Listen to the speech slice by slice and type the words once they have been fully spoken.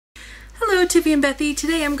Tiffy and Bethy.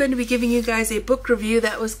 Today I'm going to be giving you guys a book review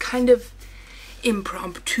that was kind of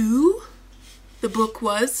impromptu. The book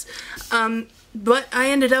was. But I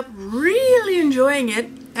ended up really enjoying it,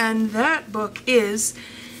 and that book is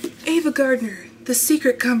Ava Gardner, The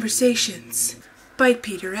Secret Conversations by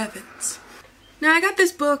Peter Evans. Now I got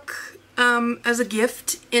this book as a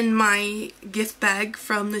gift in my gift bag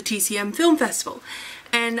from the TCM Film Festival,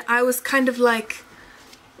 and I was kind of like,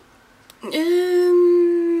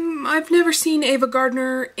 I've never seen Ava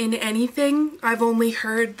Gardner in anything. I've only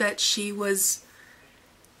heard that she was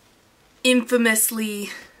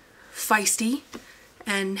infamously feisty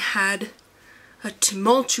and had a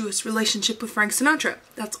tumultuous relationship with Frank Sinatra.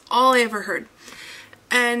 That's all I ever heard.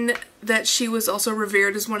 And that she was also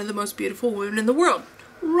revered as one of the most beautiful women in the world.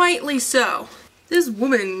 Rightly so. This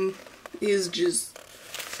woman is just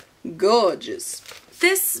gorgeous.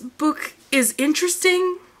 This book is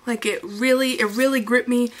interesting. Like, it really gripped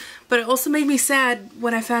me, but it also made me sad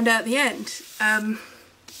when I found out the end.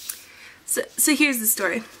 So here's the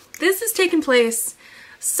story. This has taken place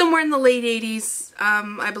somewhere in the late 80s,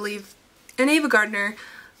 I believe, and Ava Gardner,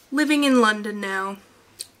 living in London now,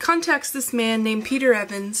 contacts this man named Peter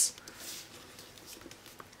Evans.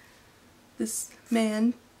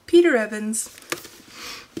 And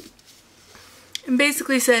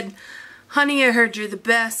basically said, "Honey, I heard you're the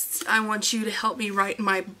best. I want you to help me write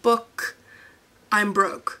my book. I'm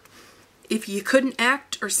broke." If you couldn't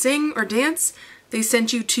act or sing or dance, they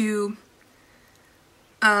sent you to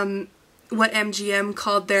what MGM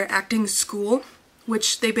called their acting school,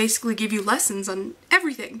 which they basically give you lessons on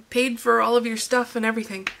everything, paid for all of your stuff and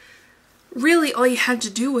everything. Really, all you had to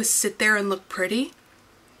do was sit there and look pretty.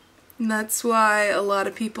 And that's why a lot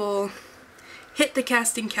of people hit the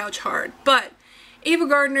casting couch hard. But Ava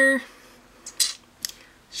Gardner,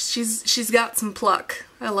 she's got some pluck.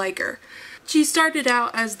 I like her. She started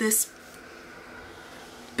out as this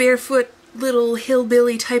barefoot little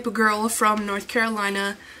hillbilly type of girl from North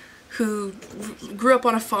Carolina who grew up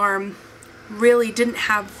on a farm, really didn't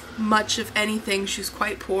have much of anything. She was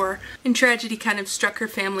quite poor. And tragedy kind of struck her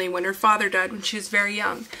family when her father died when she was very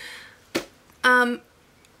young.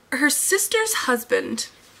 Her sister's husband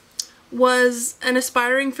was an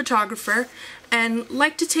aspiring photographer and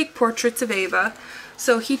liked to take portraits of Ava.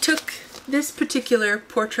 So he took this particular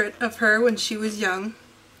portrait of her when she was young.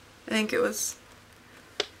 I think it was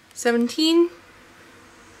 17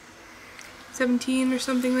 or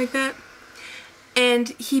something like that. And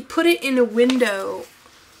he put it in a window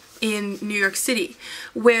in New York City,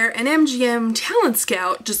 where an MGM talent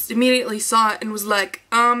scout just immediately saw it and was like,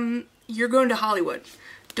 you're going to Hollywood.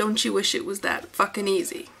 Don't you wish it was that fucking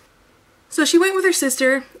easy? So she went with her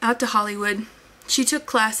sister out to Hollywood. She took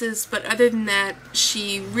classes, but other than that,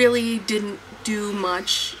 she really didn't do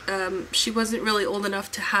much. She wasn't really old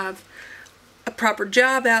enough to have a proper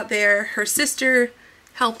job out there. Her sister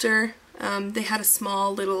helped her. They had a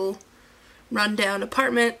small little rundown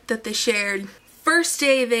apartment that they shared. First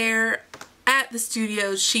day there at the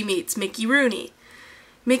studios, she meets Mickey Rooney.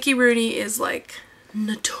 Mickey Rooney is like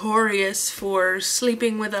notorious for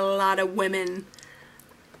sleeping with a lot of women.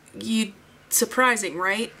 Surprising,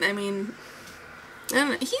 right? I mean,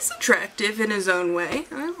 he's attractive in his own way.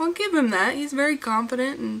 I'll give him that. He's very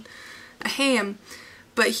confident and a ham.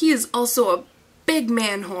 But he is also a big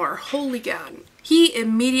man whore. Holy God. He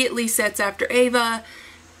immediately sets after Ava,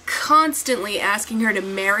 constantly asking her to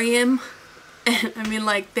marry him. And I mean,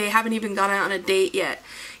 like, they haven't even gone out on a date yet.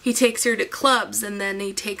 He takes her to clubs, and then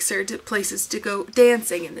he takes her to places to go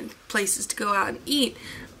dancing, and then places to go out and eat.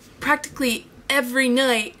 Practically every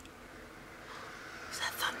night. Is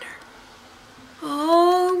that thunder?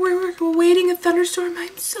 Oh, we're waiting a thunderstorm.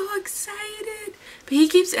 I'm so excited. But he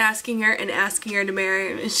keeps asking her and asking her to marry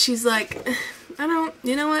him, and she's like,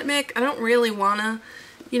 you know what, Mick, I don't really wanna,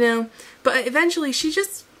 But eventually she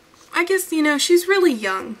just, I guess, she's really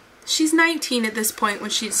young. She's 19 at this point when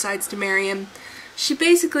she decides to marry him. She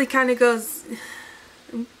basically kind of goes,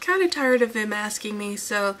 I'm kind of tired of him asking me,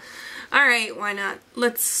 so alright, why not?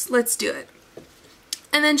 Let's do it.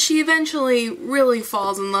 And then she eventually really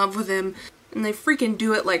falls in love with him, and they freaking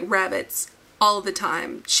do it like rabbits all the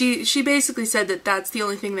time. She basically said that that's the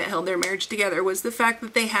only thing that held their marriage together, was the fact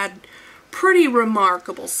that they had pretty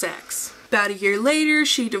remarkable sex. About a year later,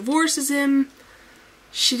 she divorces him.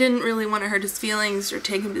 She didn't really want to hurt his feelings or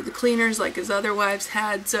take him to the cleaners like his other wives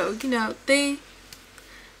had, so, they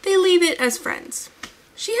leave it as friends.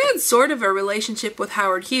 She had sort of a relationship with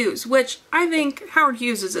Howard Hughes, which I think Howard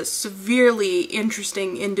Hughes is a severely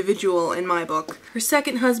interesting individual in my book. Her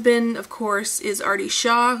second husband, of course, is Artie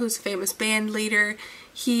Shaw, who's a famous band leader.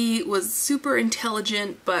 He was super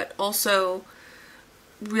intelligent, but also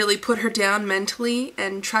really put her down mentally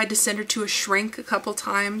and tried to send her to a shrink a couple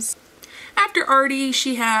times. After Artie,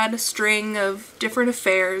 she had a string of different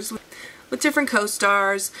affairs with different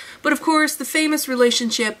co-stars, but of course the famous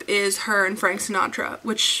relationship is her and Frank Sinatra,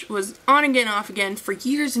 which was on again, off again for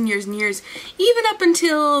years and years and years. Even up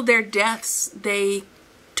until their deaths, they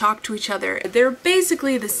talked to each other. They're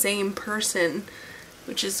basically the same person,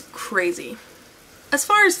 which is crazy. As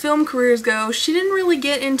far as film careers go, she didn't really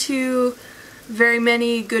get into very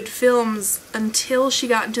many good films until she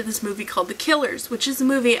got into this movie called The Killers, which is a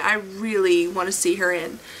movie I really want to see her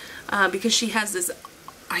in because she has this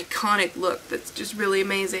iconic look that's just really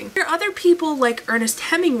amazing. There are other people like Ernest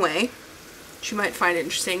Hemingway, which you might find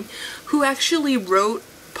interesting, who actually wrote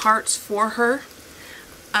parts for her,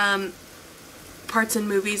 parts in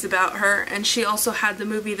movies about her, and she also had the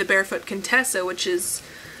movie The Barefoot Contessa, which is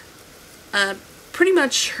pretty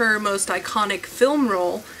much her most iconic film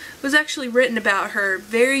role. It was actually written about her,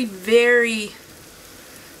 very, very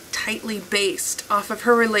tightly based off of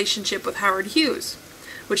her relationship with Howard Hughes,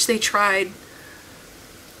 which they tried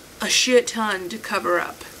a shit ton to cover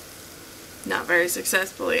up. Not very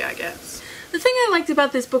successfully, I guess. The thing I liked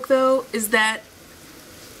about this book, though, is that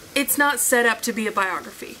it's not set up to be a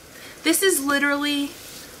biography. This is literally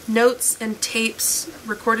notes and tapes,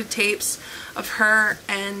 recorded tapes, of her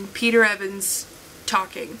and Peter Evans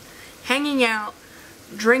talking, hanging out,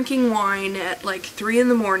 drinking wine at like 3 in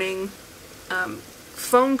the morning,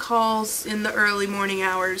 phone calls in the early morning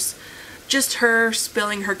hours, just her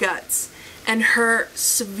spilling her guts, and her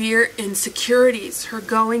severe insecurities, her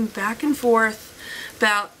going back and forth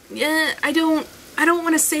about, yeah, I don't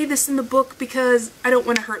want to say this in the book because I don't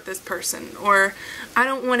want to hurt this person, or I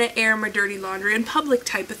don't want to air my dirty laundry in public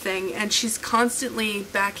type of thing, and she's constantly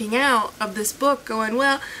backing out of this book going,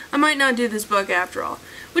 well, I might not do this book after all,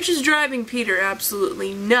 which is driving Peter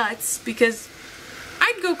absolutely nuts because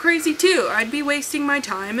I'd go crazy too. I'd be wasting my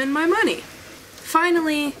time and my money.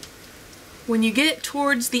 Finally, when you get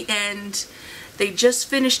towards the end, they just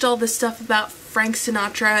finished all this stuff about Frank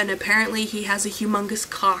Sinatra, and apparently he has a humongous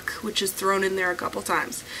cock, which is thrown in there a couple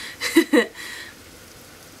times.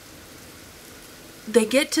 They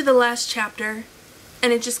get to the last chapter,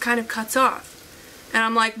 and it just kind of cuts off. And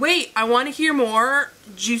I'm like, wait, I want to hear more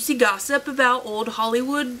juicy gossip about old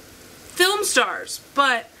Hollywood film stars.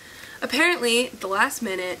 But apparently, at the last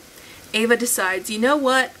minute, Ava decides, you know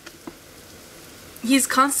what? Peter is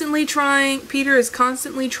constantly trying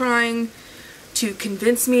to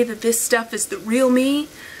convince me that this stuff is the real me,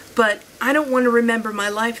 but I don't want to remember my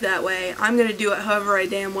life that way. I'm going to do it however I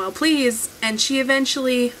damn well please. And she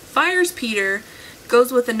eventually fires Peter,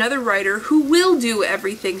 goes with another writer who will do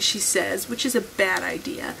everything she says, which is a bad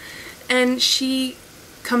idea. And she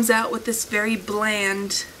comes out with this very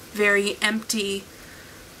bland, very empty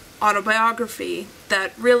autobiography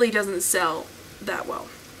that really doesn't sell that well.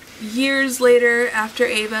 Years later, after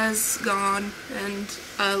Ava's gone, and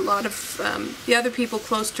a lot of the other people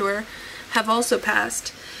close to her have also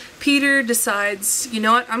passed, Peter decides, you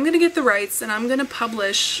know what, I'm going to get the rights and I'm going to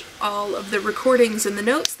publish all of the recordings and the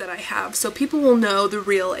notes that I have so people will know the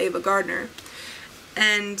real Ava Gardner.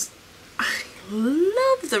 And I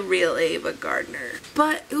love the real Ava Gardner.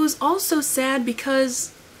 But it was also sad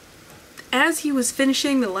because as he was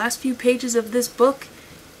finishing the last few pages of this book,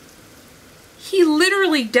 he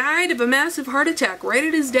literally died of a massive heart attack right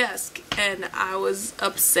at his desk, and I was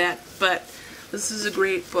upset, but this is a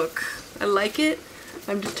great book. I like it.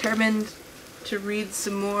 I'm determined to read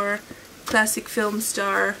some more classic film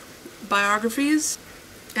star biographies,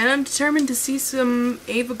 and I'm determined to see some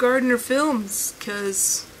Ava Gardner films,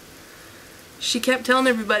 because she kept telling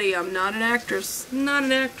everybody, I'm not an actress,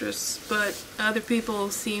 but other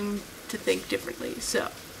people seem to think differently, so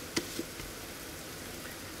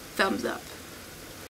thumbs up.